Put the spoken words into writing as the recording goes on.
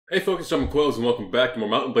Hey folks, it's John McQuills and welcome back to more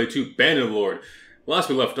Mountain Blade 2 Bannerlord. Last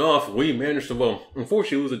we left off, we managed to, well,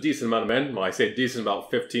 unfortunately lose a decent amount of men. Well, I say decent,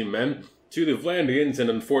 about 15 men. To the Vlandians, an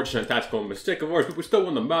unfortunate tactical mistake of ours, but we still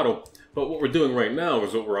won the battle. But what we're doing right now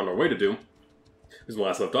is what we're on our way to do. As we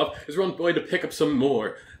last left off, is we're on the way to pick up some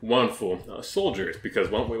more wonderful soldiers. Because,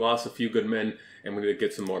 well, we lost a few good men, and we need to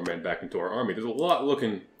get some more men back into our army. There's a lot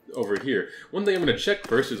looking over here. One thing I'm going to check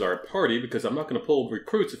first is our party, because I'm not going to pull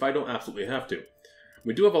recruits if I don't absolutely have to.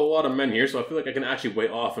 We do have a lot of men here, so I feel like I can actually wait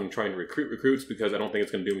off on trying to recruit recruits because I don't think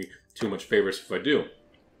it's going to do me too much favors if I do.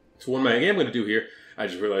 So what I am going to do here, I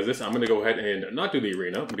just realized this, I'm going to go ahead and not do the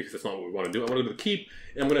arena because that's not what we want to do. I want to do the keep,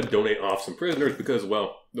 and I'm going to donate off some prisoners because,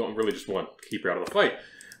 well, don't really just want to keep her out of the fight.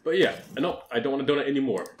 But yeah, no, I don't want to donate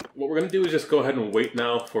anymore. What we're going to do is just go ahead and wait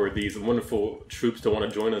now for these wonderful troops to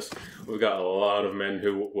want to join us. We've got a lot of men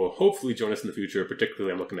who will hopefully join us in the future,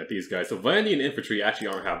 particularly I'm looking at these guys. So Vlandian infantry actually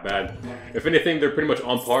aren't half bad. If anything, they're pretty much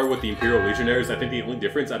on par with the Imperial Legionnaires. I think the only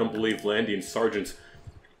difference, I don't believe Vlandian sergeants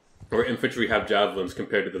or infantry have javelins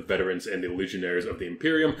compared to the veterans and the legionnaires of the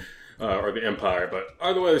Imperium. Or the Empire, but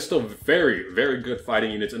either way, they're still very, very good fighting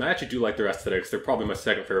units, and I actually do like their aesthetics. They're probably my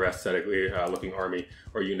second favorite aesthetically looking army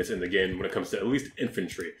or units in the game when it comes to at least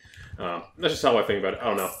infantry. That's just how I think about it. I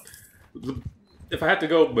don't know. If I had to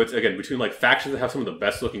go, but again, between like factions that have some of the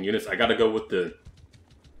best looking units, I gotta go with the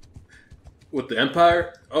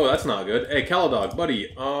Empire. Oh, that's not good. Hey, Caladog, buddy.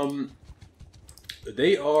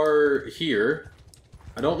 They are here.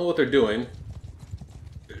 I don't know what they're doing.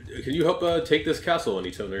 Can you help take this castle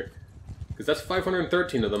any sooner? Because that's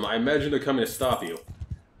 513 of them. I imagine they're coming to stop you.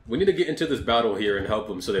 We need to get into this battle here and help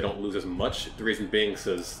them so they don't lose as much. The reason being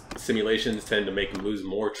is simulations tend to make them lose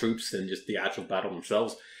more troops than just the actual battle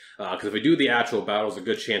themselves. Because if we do the actual battle, there's a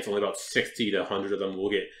good chance only about 60 to 100 of them will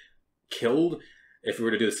get killed. If we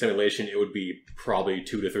were to do the simulation, it would be probably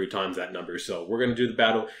 2 to 3 times that number. So we're going to do the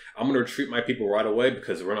battle. I'm going to retreat my people right away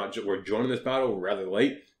because we're joining this battle rather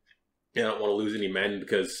late. And I don't want to lose any men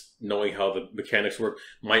because knowing how the mechanics work,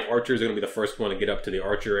 my archers are going to be the first one to get up to the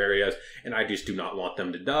archer areas, and I just do not want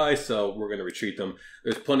them to die, so we're going to retreat them.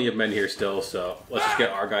 There's plenty of men here still, so let's just get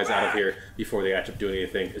our guys out of here before they actually do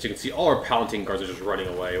anything. As you can see, all our Palatine guards are just running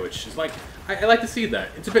away, which is like, I like to see that.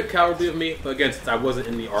 It's a bit cowardly of me, but again, since I wasn't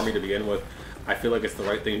in the army to begin with, I feel like it's the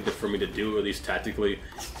right thing for me to do, at least tactically,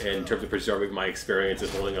 in terms of preserving my experience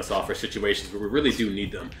and holding us off for situations where we really do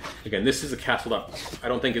need them. Again, this is a castle that I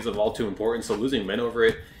don't think is of all too important, so losing men over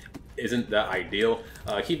it isn't that ideal.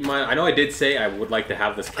 Keep in mind, I know I did say I would like to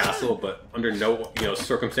have this castle, but under no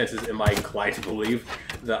circumstances am I inclined to believe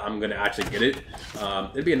that I'm going to actually get it.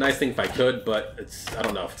 It'd be a nice thing if I could, but I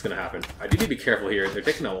don't know if it's going to happen. I do need to be careful here. They're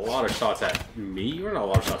taking a lot of shots at me, or not a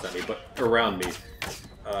lot of shots at me, but around me.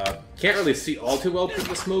 Can't really see all too well through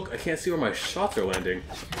the smoke. I can't see where my shots are landing.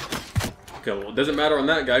 Okay, well, it doesn't matter on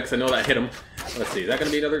that guy because I know that hit him. Let's see, is that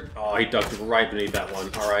going to be another? Oh, he ducked right beneath that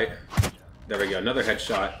one. Alright. There we go, another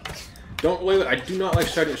headshot. I do not like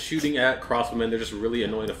shooting at crossbowmen. They're just really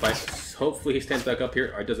annoying to fight. Hopefully he stands back up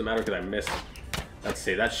here. Or it doesn't matter because I missed. Let's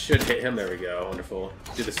see, that should hit him. There we go, wonderful.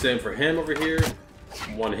 Do the same for him over here.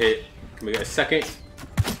 One hit. Can we get a second?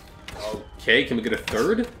 Okay, can we get a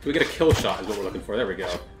third? Can we get a kill shot is what we're looking for. There we go.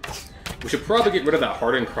 We should probably get rid of that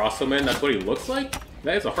hardened crossbowman. That's what he looks like?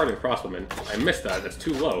 That is a hardened crossbowman. I missed that. That's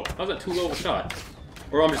too low. How's that too low of a shot?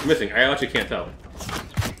 Or I'm just missing. I actually can't tell.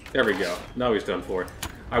 There we go. Now he's done for.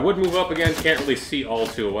 I would move up again. Can't really see all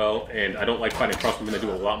too well. And I don't like fighting crossbowmen. They do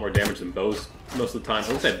a lot more damage than bows most of the time. At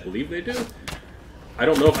least I believe they do. I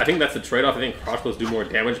don't know if I think that's the trade-off. I think crossbows do more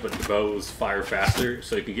damage, but the bows fire faster.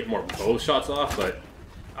 So you can get more bow shots off, but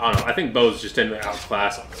I don't know. I think bows just tend to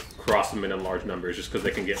outclass crossbowmen in large numbers just because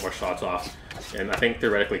they can get more shots off. And I think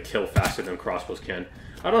theoretically kill faster than crossbows can.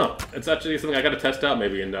 I don't know. It's actually something I got to test out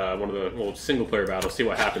maybe in one of the little single-player battles. See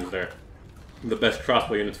what happens there. The best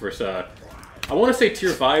crossbow units versus, I want to say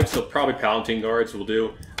tier 5, so probably Palatine guards will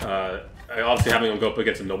do. Obviously having them go up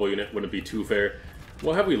against a noble unit wouldn't be too fair.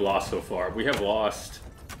 What have we lost so far? We have lost...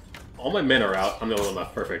 All my men are out. I'm the only one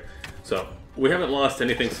left. Perfect. So... we haven't lost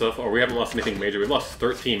anything so far. We haven't lost anything major. We've lost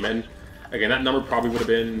 13 men. Again, that number probably would have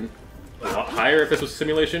been a lot higher if this was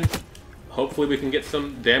simulation. Hopefully we can get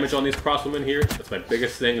some damage on these crossbowmen here. That's my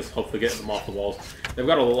biggest thing, is hopefully getting them off the walls. They've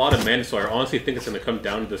got a lot of men, so I honestly think it's going to come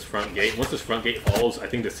down to this front gate. Once this front gate falls, I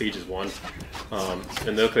think the siege is won.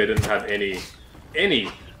 And look, they didn't have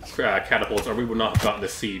any catapults, or we would not have gotten the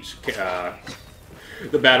siege,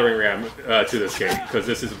 the battering ram to this gate, because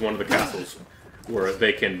this is one of the castles where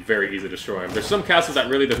they can very easily destroy them. There's some castles that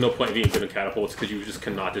really there's no point in being given catapults because you just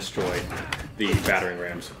cannot destroy the battering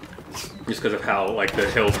rams. just because of how like the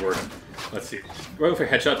hills work. Let's see. Going for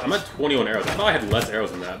headshots. I'm at 21 arrows. I thought I had less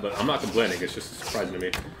arrows than that, but I'm not complaining. It's just surprising to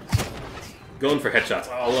me. Going for headshots.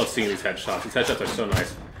 Oh, I love seeing these headshots. These headshots are so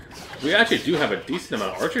nice. We actually do have a decent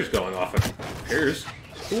amount of archers going off. It appears.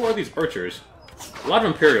 Who are these archers? A lot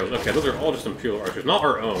of Imperials. Okay, those are all just Imperial archers, not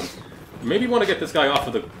our own. Maybe want to get this guy off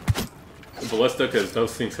of the ballista because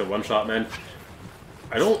those things can one-shot, man.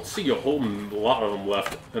 I don't see a whole lot of them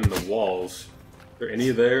left in the walls. Are there any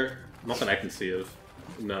there? Not that I can see of.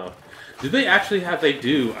 No. Do they actually have? They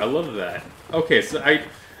do. I love that. Okay, so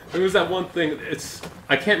there was that one thing.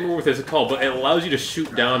 I can't remember what it's called, but it allows you to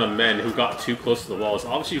shoot down a men who got too close to the walls.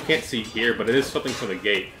 Obviously, you can't see here, but it is something for the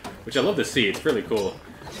gate, which I love to see. It's really cool.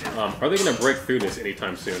 Are they going to break through this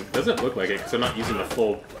anytime soon? It doesn't look like it because they're not using the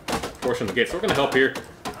full portion of the gate. So we're going to help here.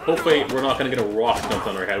 Hopefully, we're not going to get a rock dumped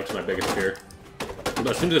on our head, which is my biggest fear. But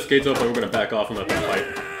as soon as this gate's open, we're going to back off and let them fight.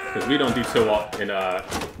 Because we don't do so well in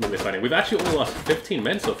melee fighting. We've actually only lost 15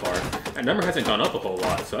 men so far. That number hasn't gone up a whole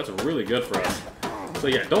lot, so that's really good for us. So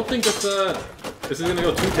yeah, don't think this is going to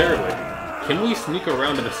go too terribly. Can we sneak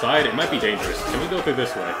around to the side? It might be dangerous. Can we go through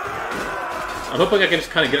this way? I'm hoping I can just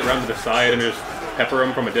kind of get around to the side and just pepper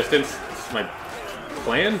them from a distance. That's my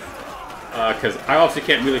plan. Because I obviously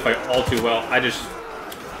can't melee fight all too well.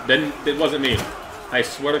 It wasn't me. I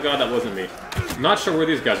swear to God, that wasn't me. I'm not sure where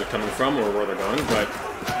these guys are coming from or where they're going, but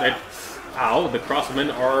the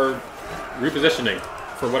crossmen are repositioning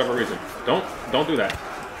for whatever reason. Don't do that.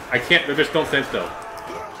 I can't. Just don't stand still.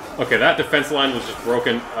 Okay, that defense line was just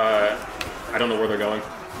broken. I don't know where they're going.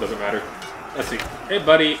 Doesn't matter. Let's see. Hey,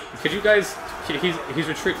 buddy, could you guys? He's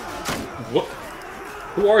retreat. What?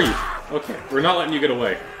 Who are you? Okay, we're not letting you get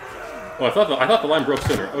away. Oh, I thought the line broke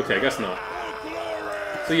sooner. Okay, I guess not.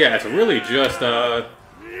 So yeah, it's really just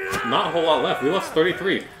not a whole lot left. We lost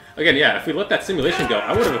 33. Again, yeah, if we let that simulation go,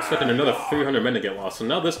 I would have expected another 300 men to get lost. So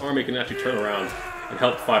now this army can actually turn around and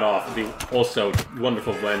help fight off the also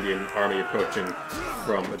wonderful Vlandian army approaching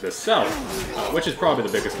from the south, which is probably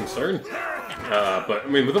the biggest concern. But, I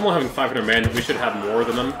mean, with them only having 500 men, we should have more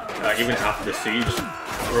than them, even after the siege,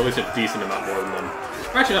 or at least a decent amount more than them.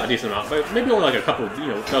 Or actually, not a decent amount, but maybe only like a couple,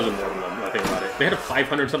 dozen more than them, when I think about it. They had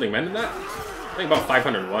 500-something men in that? I think about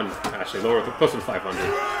 501, actually, closer to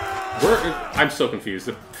 500. I'm so confused.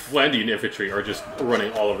 The Vlandian infantry are just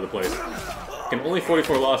running all over the place. Again, only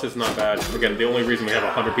 44 losses, not bad. Again, the only reason we have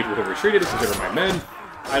 100 people who have retreated is because they were my men.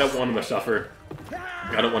 I don't want them to suffer.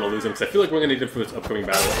 I don't want to lose them, because I feel like we're going to need them for this upcoming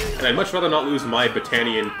battle. And I'd much rather not lose my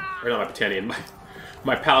Battanian, or not my Battanian,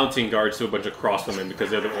 my Palatine guards to a bunch of crossbowmen, because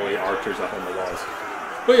they're the only archers up on the walls.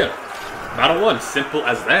 But yeah, battle 1, simple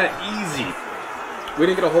as that, easy. We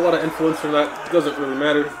didn't get a whole lot of influence from that, doesn't really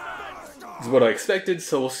matter. It's what I expected,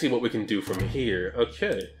 so we'll see what we can do from here.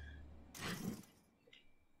 Okay.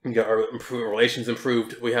 We got our relations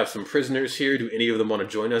improved. We have some prisoners here. Do any of them want to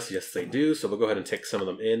join us? Yes, they do. So we'll go ahead and take some of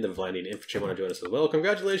them in. The Vlandian infantry want to join us as well.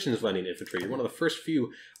 Congratulations, Vlandian infantry. You're one of the first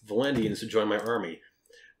few Vlandians to join my army.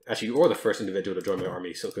 Actually, you're the first individual to join my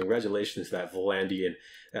army. So congratulations to that Vlandian,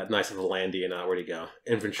 that nice Vlandian. Where'd he go?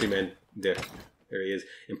 Infantryman. There he is.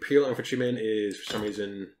 Imperial infantryman is, for some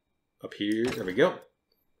reason, up here. There we go.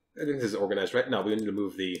 I think this is organized right. No, we need to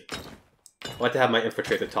move the... I like to have my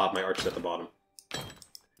infantry at the top, my archers at the bottom.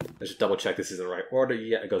 Let's just double check this is in the right order.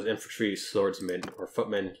 Yeah, it goes infantry, swordsmen, or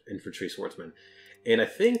footmen, infantry, swordsmen. And I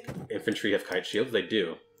think infantry have kite shields. They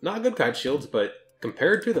do. Not good kite shields, but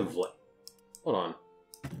compared to the... Hold on.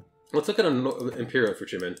 Let's look at an Imperial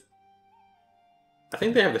infantryman. I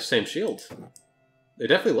think they have the same shields. They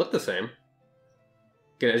definitely look the same.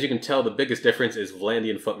 Again, as you can tell, the biggest difference is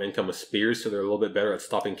Vlandian footmen come with spears, so they're a little bit better at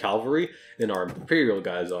stopping cavalry than our Imperial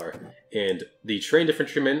guys are. And the trained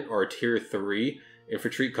infantrymen are tier 3.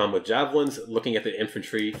 Infantry come with javelins. Looking at the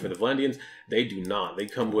infantry for the Vlandians, they do not. They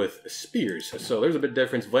come with spears. So there's a bit of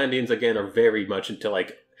difference. Vlandians, again, are very much into,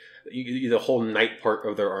 like, the whole knight part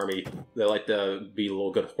of their army. They like to be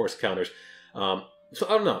little good horse counters. So I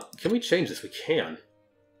don't know. Can we change this? We can.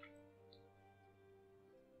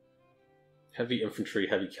 Heavy infantry,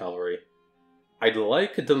 heavy cavalry. I'd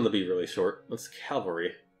like them to be really short. Let's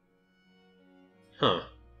cavalry. Huh.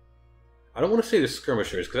 I don't want to say the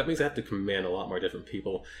skirmishers, because that means I have to command a lot more different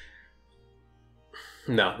people.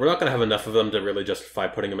 No, we're not going to have enough of them to really justify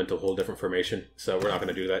putting them into a whole different formation, so we're not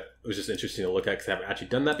going to do that. It was just interesting to look at, because I haven't actually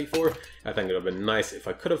done that before. I think it would have been nice if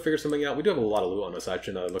I could have figured something out. We do have a lot of loot on us,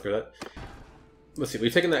 actually, now that I look at that. Let's see,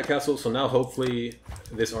 we've taken that castle, so now hopefully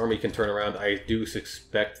this army can turn around. I do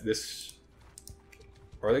suspect this...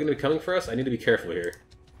 Are they going to be coming for us? I need to be careful here.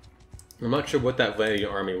 I'm not sure what that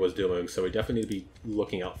Vanadian army was doing, so we definitely need to be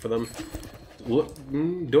looking out for them.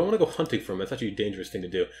 Don't want to go hunting for them. That's actually a dangerous thing to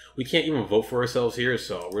do. We can't even vote for ourselves here,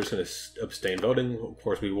 so we're just going to abstain voting. Of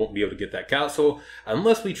course, we won't be able to get that castle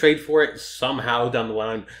unless we trade for it somehow down the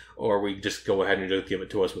line, or we just go ahead and just give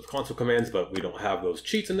it to us with console commands, but we don't have those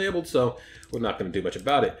cheats enabled, so we're not going to do much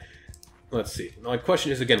about it. Let's see. My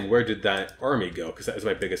question is, again, where did that army go? Because that is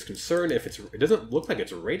my biggest concern. If it doesn't look like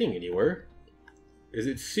it's raiding anywhere. Is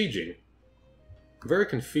it sieging? I'm very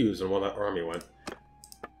confused on where that army went.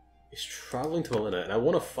 He's traveling to Melina, and I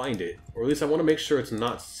want to find it. Or at least I want to make sure it's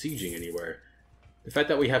not sieging anywhere. The fact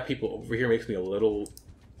that we have people over here makes me a little...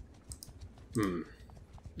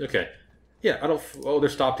 Okay. Yeah, I don't... Oh, they're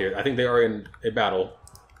stopped here. I think they are in a battle.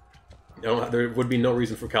 There would be no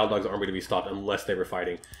reason for Caladog's army to be stopped unless they were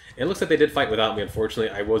fighting. And it looks like they did fight without me,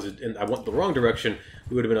 unfortunately. I went the wrong direction.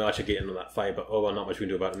 We would have been able to actually get into that fight, but oh well, not much we can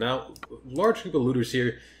do about it now. Large group of looters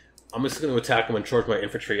here. I'm just going to attack them and charge my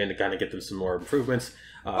infantry in to kind of get them some more improvements.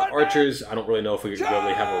 Archers, I don't really know if we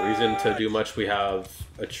really have a reason to do much. We have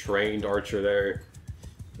a trained archer there.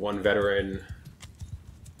 One veteran.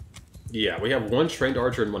 Yeah, we have one trained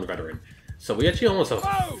archer and one veteran. So we actually almost have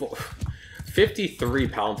 53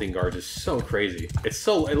 Palatine Guards is so crazy.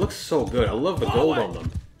 It looks so good. I love the gold on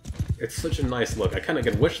them. It's such a nice look. I kind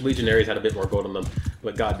of wish Legionaries had a bit more gold on them,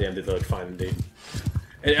 but goddamn, did they look fine indeed.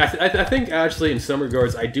 And I think, actually, in some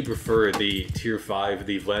regards, I do prefer the Tier 5,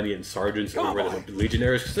 the Vlandian Sergeants over the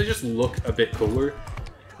Legionaries, because they just look a bit cooler.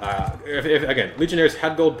 Again, Legionaries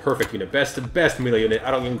had gold, perfect unit. Best melee unit.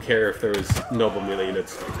 I don't even care if there was noble melee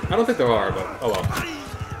units. I don't think there are, but oh well.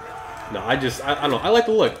 No, I don't know. I like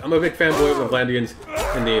the look. I'm a big fanboy of the Vlandians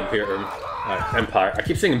in the Empire. I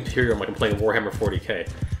keep saying Imperium like I'm playing Warhammer 40k.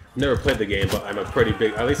 Never played the game, but I'm a pretty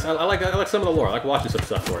big... At least I like some of the lore. I like watching some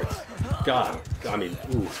stuff for it. God, I mean,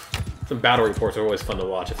 oof. Some battle reports are always fun to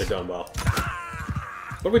watch if they're done well.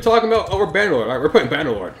 What are we talking about? Oh, we're Bannerlord. Alright, we're playing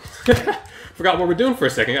Bannerlord. Forgot what we're doing for a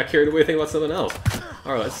second. Got carried away thinking about something else.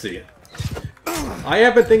 Alright, let's see. I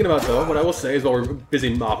have been thinking about, though, what I will say is while we're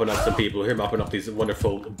busy mopping up some people here, mopping up these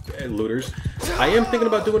wonderful looters, I am thinking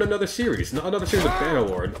about doing another series. Not another series of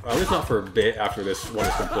Bannerlord. At least not for a bit after this one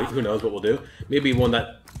is complete. Who knows what we'll do. Maybe one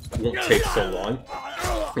that won't take so long.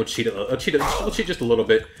 We'll cheat just a little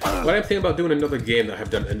bit. But I'm thinking about doing another game that I've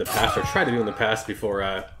done in the past, or tried to do in the past before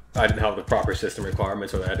I didn't have the proper system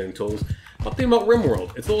requirements or the editing tools. I'm thinking about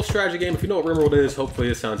RimWorld. It's a little strategy game. If you know what RimWorld is, hopefully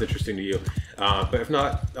this sounds interesting to you. But if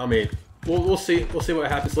not, I mean, we'll see. We'll see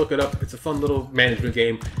what happens. Look it up. It's a fun little management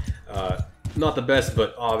game. Not the best,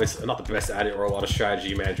 but obviously not the best at it, or a lot of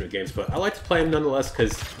strategy management games. But I like to play them nonetheless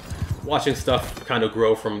because watching stuff kind of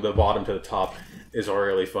grow from the bottom to the top is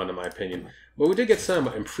really fun in my opinion. But we did get some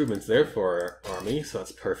improvements there for our army, so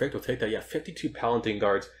that's perfect. We'll take that. Yeah, 52 Palatine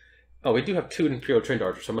Guards. Oh, we do have 2 Imperial Trained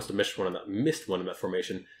Archers, so I must have missed one in that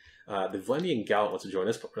formation. The Vlandian Gallant wants to join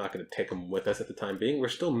us, but we're not going to take them with us at the time being. We're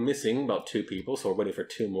still missing about 2 people, so we're waiting for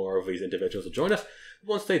 2 more of these individuals to join us.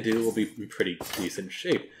 Once they do, we'll be in pretty decent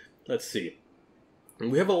shape. Let's see.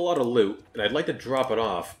 We have a lot of loot, and I'd like to drop it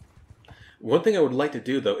off. One thing I would like to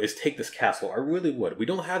do, though, is take this castle. I really would. We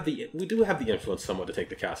do have the influence somewhat to take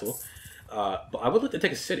the castle, but I would like to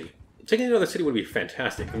take a city. Taking another city would be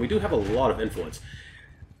fantastic, and we do have a lot of influence.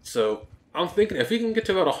 So I'm thinking if we can get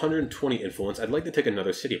to about 120 influence, I'd like to take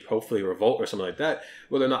another city, hopefully a revolt or something like that.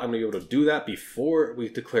 Whether or not I'm going to be able to do that before we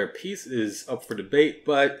declare peace is up for debate,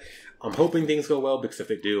 but I'm hoping things go well, because if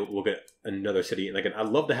they do, we'll get another city. And again, I'd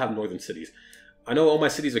love to have northern cities. I know all my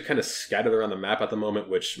cities are kind of scattered around the map at the moment,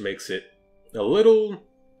 which makes it a little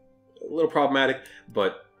problematic,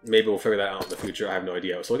 but maybe we'll figure that out in the future. I have no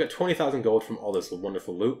idea. So we got 20,000 gold from all this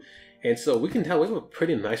wonderful loot. And so we can tell we have a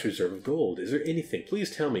pretty nice reserve of gold. Is there anything? Please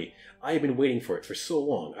tell me. I have been waiting for it for so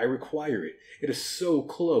long. I require it. It is so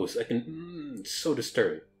close. It's so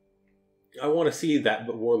disturbing. I want to see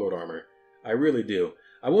that Warlord armor. I really do.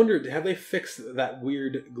 I wonder, have they fixed that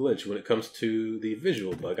weird glitch when it comes to the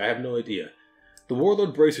visual bug? I have no idea. The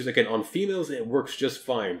Warlord bracers, again, on females it works just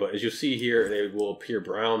fine, but as you see here, they will appear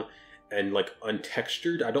brown and like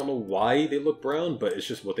untextured. I don't know why they look brown, but it's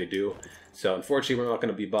just what they do. So unfortunately, we're not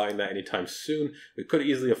going to be buying that anytime soon. We could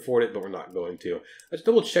easily afford it, but we're not going to. Let's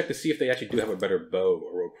double check to see if they actually do have a better bow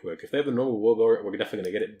real quick. If they have the normal bow, we're definitely going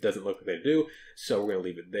to get it. It doesn't look like they do, so we're going to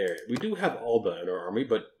leave it there. We do have Alba in our army,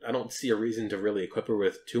 but I don't see a reason to really equip her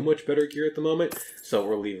with too much better gear at the moment, so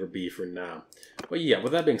we'll leave her be for now. But yeah,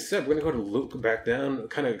 with that being said, we're going to go to look back down,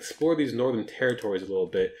 kind of explore these northern territories a little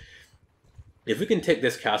bit. If we can take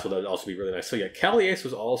this castle, that would also be really nice. So yeah, Callias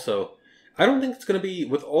was also I don't think it's going to be,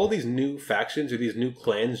 with all these new factions or these new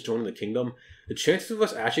clans joining the kingdom, the chances of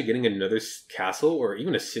us actually getting another castle or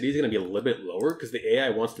even a city is going to be a little bit lower because the AI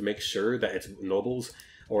wants to make sure that its nobles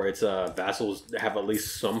or its vassals have at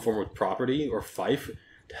least some form of property or fief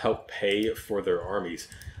to help pay for their armies.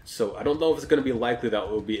 So I don't know if it's going to be likely that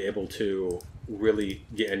we'll be able to really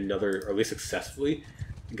get another, or at least successfully,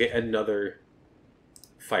 get another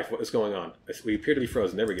fief. What is going on? We appear to be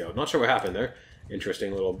frozen. There we go. Not sure what happened there.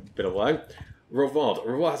 Interesting little bit of lag. Revolt.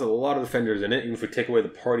 Revolt has a lot of defenders in it. Even if we take away the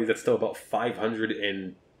party, that's still about 500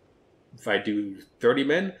 and, if I do 30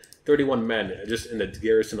 men, 31 men just in the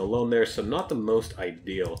garrison alone there. So not the most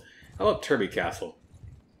ideal. How about Turby Castle?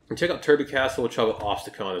 And check out Turby Castle. We'll check out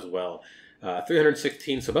Obsticon as well.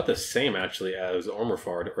 316, so about the same actually as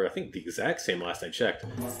Ormerfard, or I think the exact same last I checked.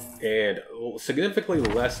 And significantly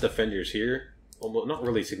less defenders here. Well, not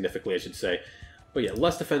really significantly, I should say. But yeah,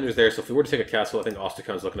 less defenders there, so if we were to take a castle, I think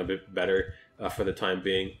Obsticon's looking a bit better for the time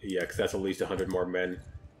being. Yeah, because that's at least 100 more men.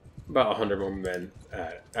 About 100 more men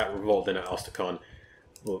at Revolt than at Obsticon.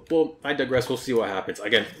 Well, I digress, we'll see what happens.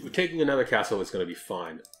 Again, taking another castle is going to be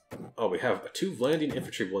fine. Oh, we have 2 Vlandian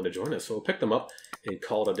infantry willing to join us, so we'll pick them up and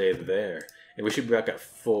call it a day there. And we should be back at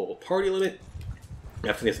full party limit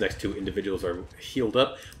after these next 2 individuals are healed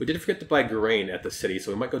up. We did forget to buy grain at the city,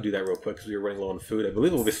 so we might go do that real quick because we were running low on food. I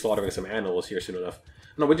believe we'll be slaughtering some animals here soon enough.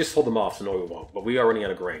 No, we just hold them off, so no we won't. But we are running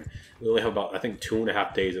out of grain. We only have about, I think,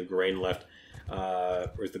 2.5 days of grain left.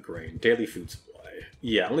 Where's the grain? Daily food supply.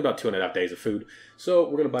 Yeah, only about 2.5 days of food. So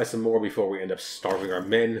we're going to buy some more before we end up starving our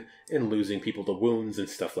men and losing people to wounds and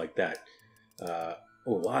stuff like that. Oh, a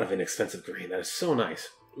lot of inexpensive grain. That is so nice.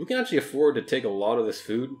 We can actually afford to take a lot of this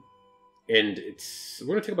food. And we're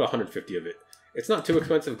going to take about 150 of it. It's not too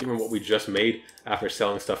expensive given what we just made after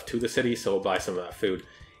selling stuff to the city. So we'll buy some of that food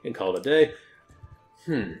and call it a day.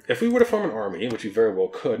 If we were to form an army, which we very well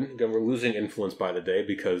could, again, we're losing influence by the day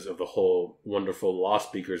because of the whole wonderful law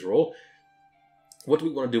speaker's role. What do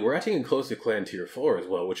we want to do? We're actually going to close the clan tier 4 as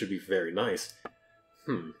well, which would be very nice.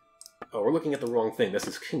 Oh, we're looking at the wrong thing. This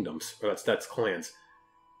is kingdoms, or that's clans.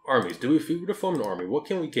 Armies. If we were to form an army, what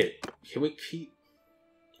can we get? Can we keep...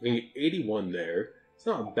 We can get 81 there. It's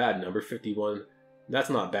not a bad number, 51. That's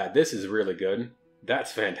not bad. This is really good.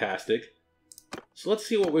 That's fantastic. So let's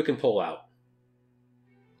see what we can pull out.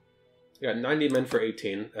 We got 90 men for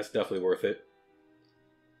 18. That's definitely worth it.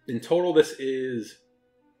 In total, this is...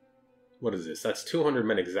 What is this? That's 200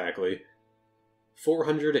 men exactly.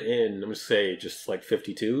 400 and, I'm going to say, just like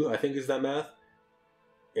 52, I think is that math.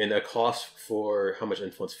 And a cost for, how much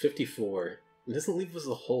influence? 54. It doesn't leave us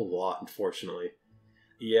a whole lot, unfortunately.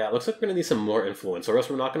 Yeah, it looks like we're going to need some more influence, or else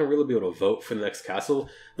we're not going to really be able to vote for the next castle.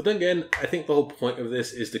 But then again, I think the whole point of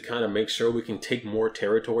this is to kind of make sure we can take more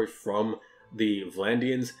territory from the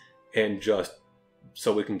Vlandians, and just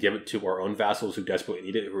so we can give it to our own vassals who desperately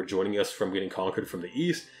need it, who are joining us from getting conquered from the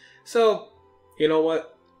east. So, you know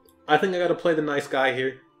what? I think I got to play the nice guy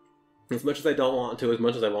here. As much as I don't want to, as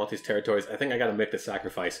much as I want these territories, I think I got to make the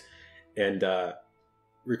sacrifice and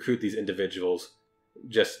recruit these individuals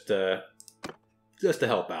just to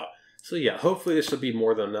help out. So yeah, hopefully this should be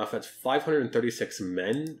more than enough. That's 536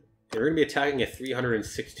 men. And we're going to be attacking a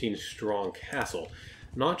 316 strong castle.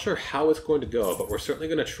 Not sure how it's going to go, but we're certainly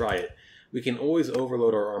going to try it. We can always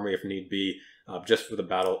overload our army if need be, just for the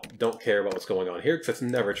battle. Don't care about what's going on here, because that's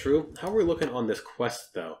never true. How are we looking on this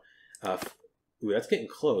quest, though? Ooh, that's getting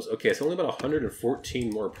close. Okay, it's only about 114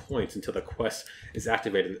 more points until the quest is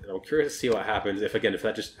activated. And I'm curious to see what happens if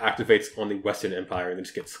that just activates on the Western Empire and then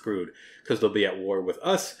just gets screwed. Because they'll be at war with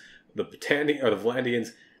us, the Britannia, or the Vlandians.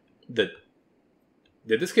 Did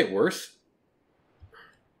this get worse?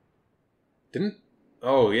 Didn't?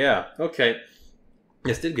 Oh, yeah. Okay.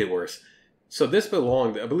 This did get worse. So this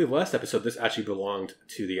belonged, I believe last episode, this actually belonged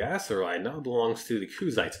to the Aserai. Now it belongs to the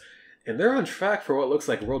Khuzites. And they're on track for what looks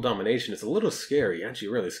like world domination. It's a little scary, actually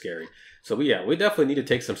really scary. So yeah, we definitely need to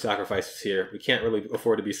take some sacrifices here. We can't really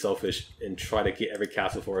afford to be selfish and try to get every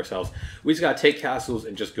castle for ourselves. We just gotta take castles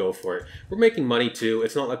and just go for it. We're making money too.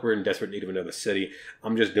 It's not like we're in desperate need of another city.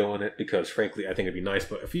 I'm just doing it because frankly I think it'd be nice.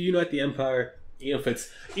 But if you unite the empire,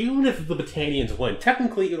 even if the Britannians win,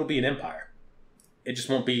 technically it'll be an empire. It just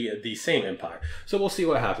won't be the same empire. So we'll see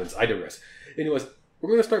what happens. I digress. Anyways, we're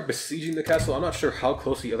going to start besieging the castle. I'm not sure how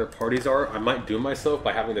close the other parties are. I might doom myself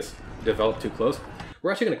by having this develop too close.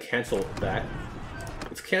 We're actually going to cancel that.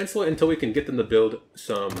 Let's cancel it until we can get them to build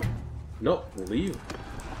some... Nope, leave.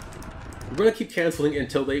 We're going to keep canceling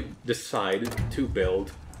until they decide to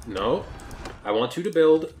build. No, I want you to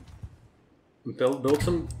build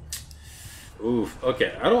some... Oof,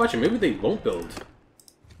 okay. I don't actually... Maybe they won't build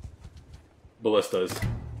ballistas.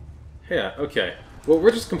 Yeah, okay. Well,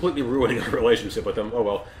 we're just completely ruining our relationship with them. Oh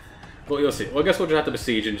well. Well, you'll see. Well, I guess we'll just have to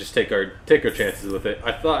besiege and just take our chances with it.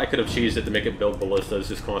 I thought I could have cheesed it to make it build ballistas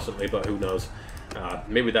just constantly, but who knows?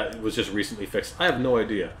 Maybe that was just recently fixed. I have no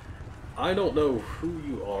idea. I don't know who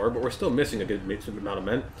you are, but we're still missing a good amount of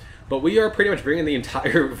men. But we are pretty much bringing the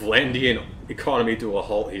entire Vlandian economy to a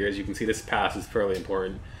halt here. As you can see, this pass is fairly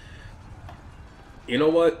important. You know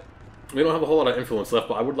what? We don't have a whole lot of influence left,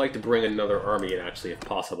 but I would like to bring another army in, actually, if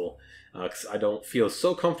possible. Because I don't feel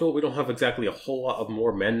so comfortable. We don't have exactly a whole lot of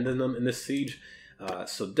more men than them in this siege.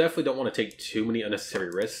 So definitely don't want to take too many unnecessary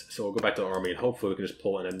risks. So we'll go back to the army, and hopefully we can just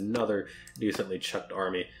pull in another decently chucked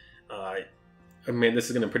army. I mean, this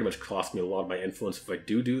is going to pretty much cost me a lot of my influence if I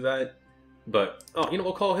do that. But, oh, you know,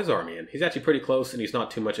 we'll call his army in. He's actually pretty close, and he's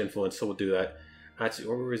not too much influence, so we'll do that. Actually,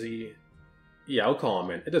 where is he? Yeah, I'll call him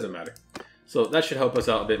in. It doesn't matter. So that should help us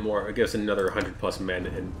out a bit more. It gives another 100 plus men,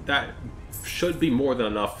 and that should be more than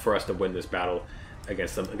enough for us to win this battle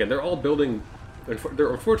against them. Again, they're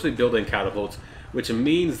unfortunately building catapults, which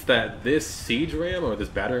means that this siege ram, or this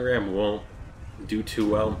battering ram, won't do too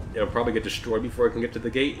well. It'll probably get destroyed before it can get to the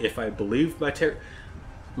gate, if I believe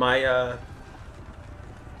my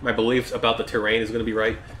beliefs about the terrain is going to be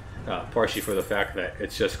right, partially for the fact that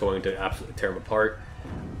it's just going to absolutely tear them apart.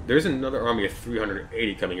 There's another army of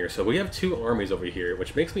 380 coming here, so we have two armies over here,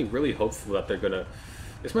 which makes me really hopeful that they're gonna...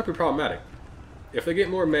 This might be problematic. If they get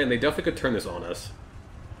more men, they definitely could turn this on us.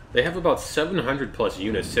 They have about 700 plus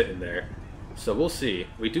units sitting there, so we'll see.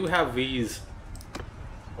 We do have these...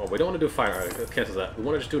 Oh, we don't want to do fire. Cancel that. We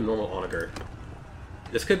want to just do a normal onager.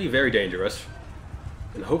 This could be very dangerous,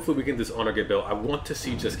 and hopefully we get this onager built. I want to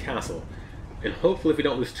siege this castle, and hopefully if we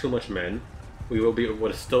don't lose too much men, we will be able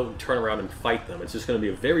to still turn around and fight them. It's just going to be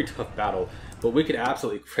a very tough battle, but we could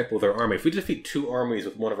absolutely cripple their army. If we defeat two armies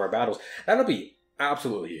with one of our battles, that'll be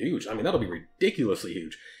absolutely huge. I mean, that'll be ridiculously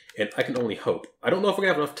huge, and I can only hope. I don't know if we're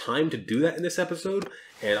going to have enough time to do that in this episode,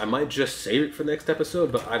 and I might just save it for the next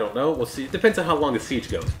episode, but I don't know. We'll see. It depends on how long the siege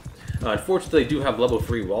goes. Unfortunately, they do have level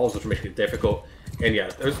 3 walls, which makes it difficult, and yeah,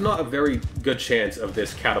 there's not a very good chance of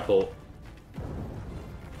this catapult.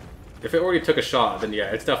 If it already took a shot, then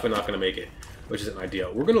yeah, it's definitely not going to make it, which isn't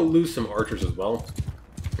ideal. We're going to lose some archers as well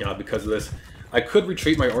because of this. I could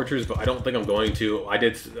retreat my archers, but I don't think I'm going to. I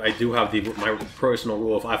do have my personal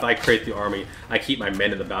rule of if I create the army, I keep my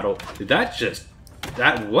men in the battle. Did that just...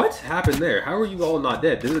 what happened there? How are you all not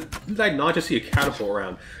dead? Did I not just see a catapult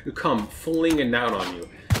around who come flinging down on you?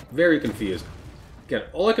 Very confused. Again,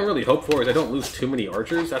 all I can really hope for is I don't lose too many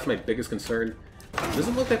archers. That's my biggest concern. It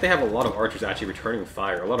doesn't look like they have a lot of archers actually returning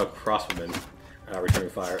fire. A lot of crossbowmen returning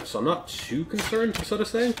fire. So I'm not too concerned, so to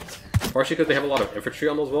say. Partially because they have a lot of infantry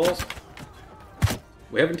on those walls.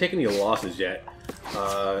 We haven't taken any losses yet.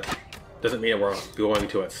 Doesn't mean we're going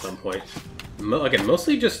to at some point. Again,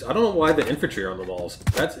 mostly just, I don't know why the infantry are on the walls.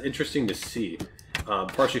 That's interesting to see.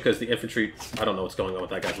 Partially because the infantry, I don't know what's going on with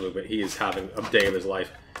that guy's movement. He is having a day of his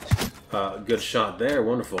life. Good shot there,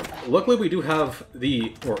 wonderful. Luckily we do have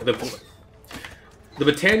the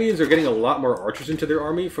Battanians are getting a lot more archers into their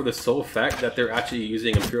army for the sole fact that they're actually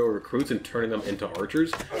using Imperial recruits and turning them into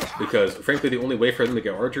archers. Because, frankly, the only way for them to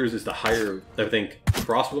get archers is to hire, I think,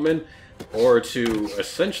 crossbowmen, or to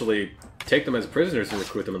essentially take them as prisoners and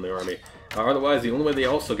recruit them in the army. Otherwise, the only way they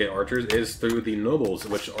also get archers is through the nobles,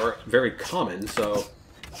 which are very common, so...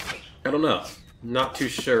 I don't know. Not too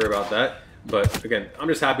sure about that. But, again, I'm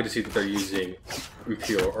just happy to see that they're using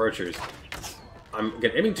Imperial archers. I'm,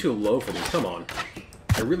 again, aiming too low for these. Come on.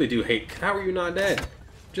 I really do hate... How are you not dead?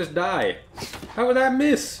 Just die. How would that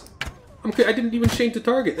miss? I didn't even change the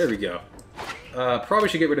target. There we go. Probably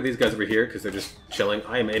should get rid of these guys over here because they're just chilling.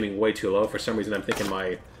 I am aiming way too low. For some reason, I'm thinking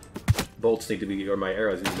my bolts need to be... or my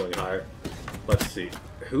arrows need to be going higher. Let's see.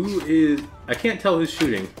 Who is... I can't tell who's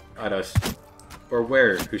shooting at us. Or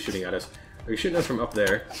where who's shooting at us. Are you shooting us from up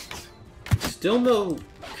there? Still no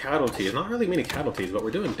casualties. Not really many casualties, but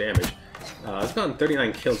we're doing damage. I've gotten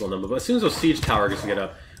 39 kills on them, but as soon as those siege towers get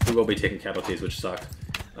up, we will be taking casualties, which sucks.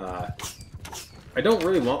 I don't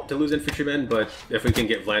really want to lose infantrymen, but if we can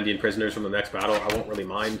get Vlandian prisoners from the next battle, I won't really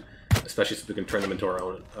mind, especially since we can turn them into our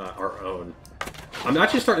own. I'm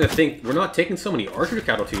actually starting to think we're not taking so many archer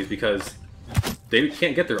casualties because they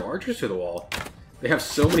can't get their archers to the wall. They have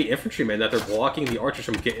so many infantrymen that they're blocking the archers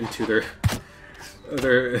from getting to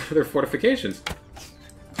their fortifications.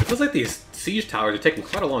 It feels like these siege towers are taking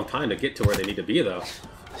quite a long time to get to where they need to be, though.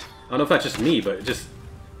 I don't know if that's just me, but it just...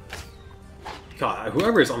 God,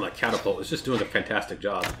 whoever is on that catapult is just doing a fantastic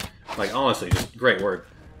job. Like, honestly, just great work.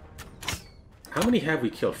 How many have we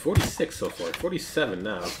killed? 46 so far. 47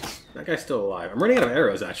 now. That guy's still alive. I'm running out of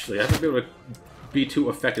arrows, actually. I haven't been able to be too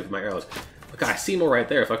effective with my arrows. Look, I see more right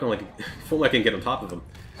there. If I can like, if only I can get on top of him.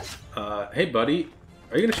 Hey, buddy,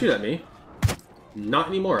 are you gonna shoot at me? Not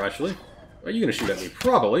anymore, actually. Are you gonna shoot at me?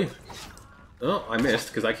 Probably. Oh, I missed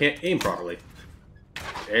because I can't aim properly.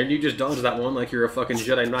 And you just dodged that one like you're a fucking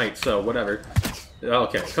Jedi Knight. So whatever.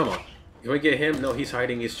 Okay, come on. Can we get him? No, he's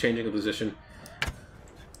hiding. He's changing the position.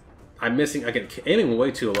 I'm missing. I get aiming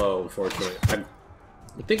way too low, unfortunately. I'm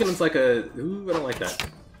thinking it's like a... Ooh, I don't like that.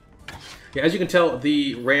 Yeah, as you can tell,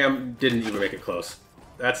 the ram didn't even make it close.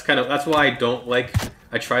 That's why I don't like...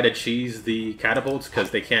 I try to cheese the catapults,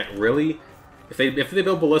 because they can't really... If they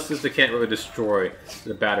build ballistas, they can't really destroy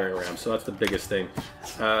the battering ram, so that's the biggest thing.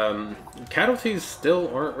 Casualties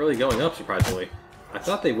still aren't really going up, surprisingly. I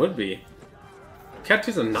thought they would be.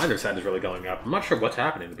 Casualties on neither side is really going up. I'm not sure what's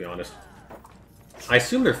happening, to be honest. I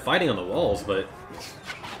assume they're fighting on the walls, but...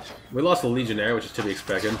 We lost the Legionnaire, which is to be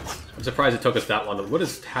expected. I'm surprised it took us that long. What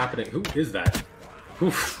is happening? Who is that?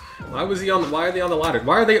 Oof. Why was he on? Why are they on the ladder?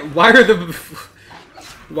 Why are the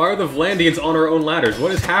Vlandians on our own ladders?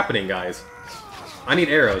 What is happening, guys? I need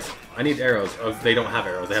arrows. I need arrows. Oh, they don't have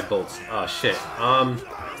arrows. They have bolts. Oh shit.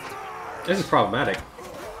 This is problematic.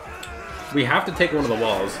 We have to take one of the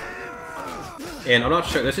walls, and I'm not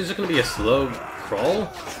sure. This is just going to be a slow crawl.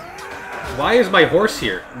 Why is my horse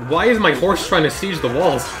here? Why is my horse trying to siege the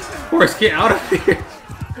walls? Horse, get out of here!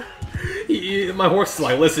 My horse is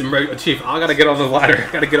like, listen, Chief, I gotta get on the ladder.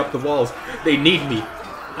 I gotta get up the walls. They need me.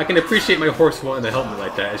 I can appreciate my horse wanting to help me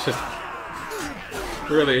like that. It's just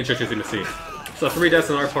really interesting to see. So 3 deaths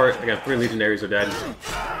on our part. Again, 3 legionaries are dead.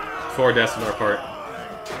 4 deaths on our part.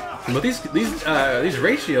 But these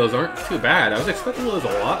ratios aren't too bad. I was expecting there was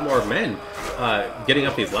a lot more men getting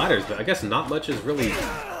up these ladders, but I guess not much is really...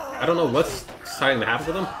 I don't know what's starting to happen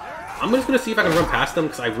to them. I'm just going to see if I can run past them,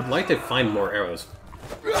 because I would like to find more arrows.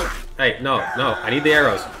 Hey, no, I need the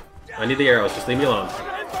arrows. I need the arrows, just leave me alone.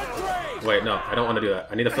 Wait, no, I don't want to do that.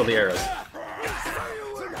 I need to fill the arrows.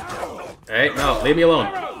 Hey, no, leave me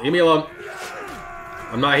alone. Leave me alone.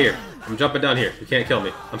 I'm not here. I'm jumping down here. You can't kill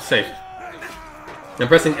me. I'm safe. I'm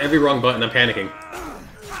pressing every wrong button. I'm panicking.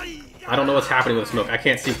 I don't know what's happening with the smoke. I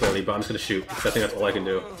can't see clearly, but I'm just going to shoot, because I think that's all I can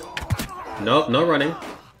do. Nope, no running.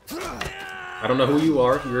 I don't know who you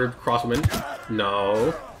are. You're a crosswoman.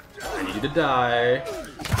 No. I need you to die.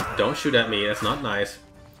 Don't shoot at me. That's not nice.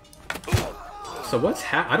 So what's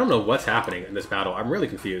I don't know what's happening in this battle. I'm really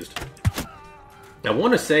confused. I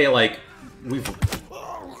want to say, like, we've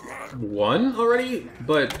won already,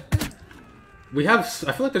 but we have...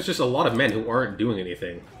 I feel like there's just a lot of men who aren't doing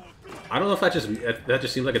anything. I don't know if that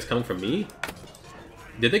just seems like it's coming from me.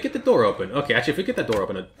 Did they get the door open? Okay, actually, if we get that door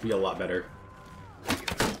open, it'd be a lot better.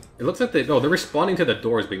 It looks like they're responding to the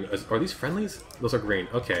doors being... Are these friendlies? Those are green.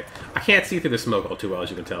 Okay. I can't see through the smoke all too well,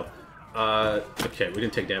 as you can tell. Okay, we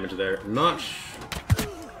didn't take damage there.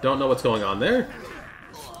 Don't know what's going on there.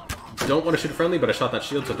 Don't want to shoot friendly, but I shot that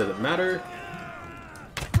shield, so it doesn't matter.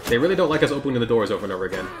 They really don't like us opening the doors over and over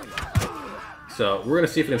again. So, we're going to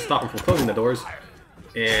see if we can stop them from closing the doors,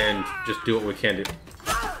 and just do what we can do.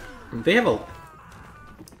 They have a...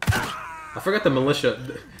 I forgot the militia...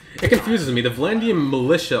 It confuses me. The Vlandian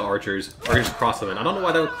militia archers are just crossbowmen. I don't know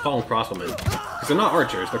why they would call them crossbowmen. Because they're not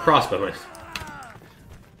archers, they're crossbowmen.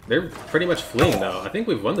 They're pretty much fleeing, though. I think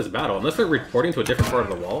we've won this battle. Unless they're reporting to a different part of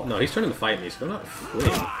the wall. No, he's turning to fight me, so they're not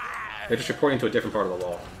fleeing. They're just reporting to a different part of the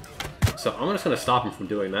wall. So I'm just going to stop him from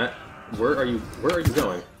doing that. Where are you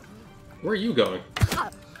going? Where are you going?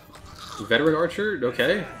 Veteran archer?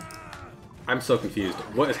 Okay. I'm so confused.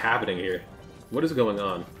 What is happening here? What is going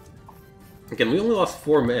on? Again, we only lost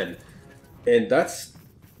 4 men, and that's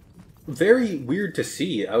very weird to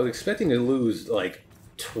see. I was expecting to lose, like,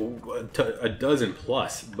 a dozen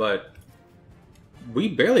plus, but we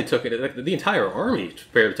barely took it. Like, the entire army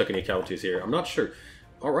barely took any casualties here. I'm not sure.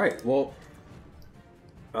 Alright, well,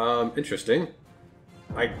 interesting.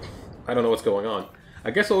 I don't know what's going on.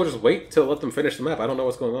 I guess we'll just wait to let them finish the map. I don't know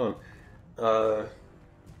what's going on.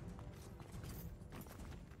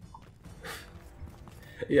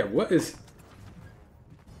 Yeah, what is...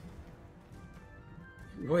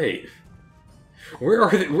 Wait, where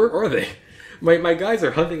are they? Where are they? My guys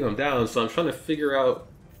are hunting them down, so I'm trying to figure out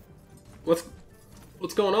what's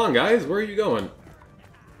going on, guys. Where are you going?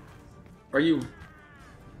 Are you?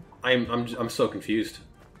 I'm so confused.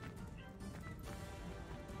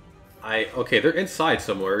 Okay, they're inside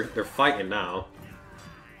somewhere. They're fighting now.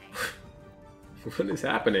 What is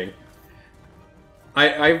happening?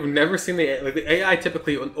 I've never seen the AI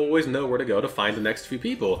typically always know where to go to find the next few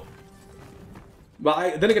people.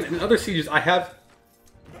 But then again, in other sieges, I have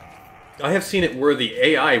seen it where the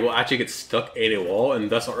AI will actually get stuck in a wall and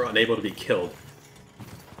thus are unable to be killed.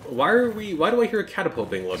 Why do I hear a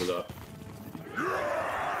catapult being loaded up?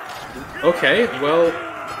 Okay, well,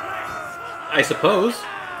 I suppose.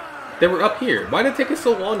 They were up here. Why did it take us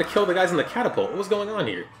so long to kill the guys in the catapult? What was going on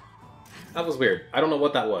here? That was weird. I don't know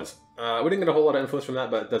what that was. We didn't get a whole lot of influence from that,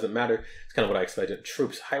 but it doesn't matter. It's kind of what I expected.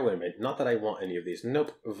 Troops, highwaymen. Not that I want any of these.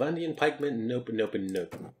 Nope. Vandian pikemen. Nope, nope, and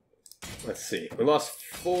nope. Let's see. We lost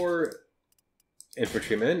 4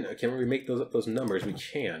 infantrymen. Can we make those numbers? We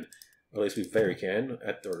can. Or at least we very can.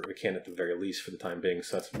 Or we can at the very least for the time being.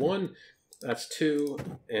 So that's 1. That's 2,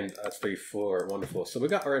 and that's 3, 4. Wonderful. So we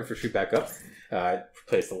got our infantry back up.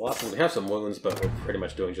 Replaced the losses. We have some wounds, but we're pretty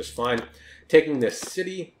much doing just fine. Taking this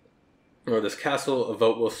city, or this castle, a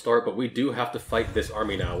vote will start, but we do have to fight this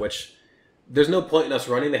army now, which there's no point in us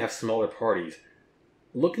running. They have smaller parties.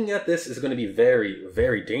 Looking at this is going to be very,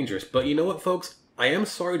 very dangerous. But you know what, folks? I am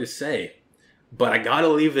sorry to say, but I gotta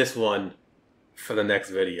leave this one for the next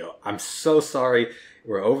video. I'm so sorry.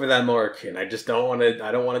 We're over that mark, and I just don't want to.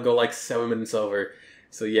 I don't want to go like 7 minutes over.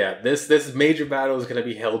 So yeah, this major battle is going to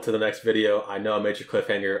be held to the next video. I know a major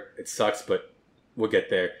cliffhanger. It sucks, but we'll get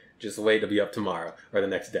there. Just wait to be up tomorrow or the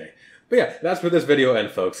next day. But yeah, that's where this video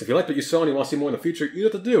ends, folks. If you liked what you saw and you want to see more in the future, you know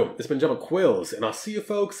what to do. It's been Gemma Quills, and I'll see you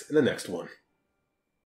folks in the next one.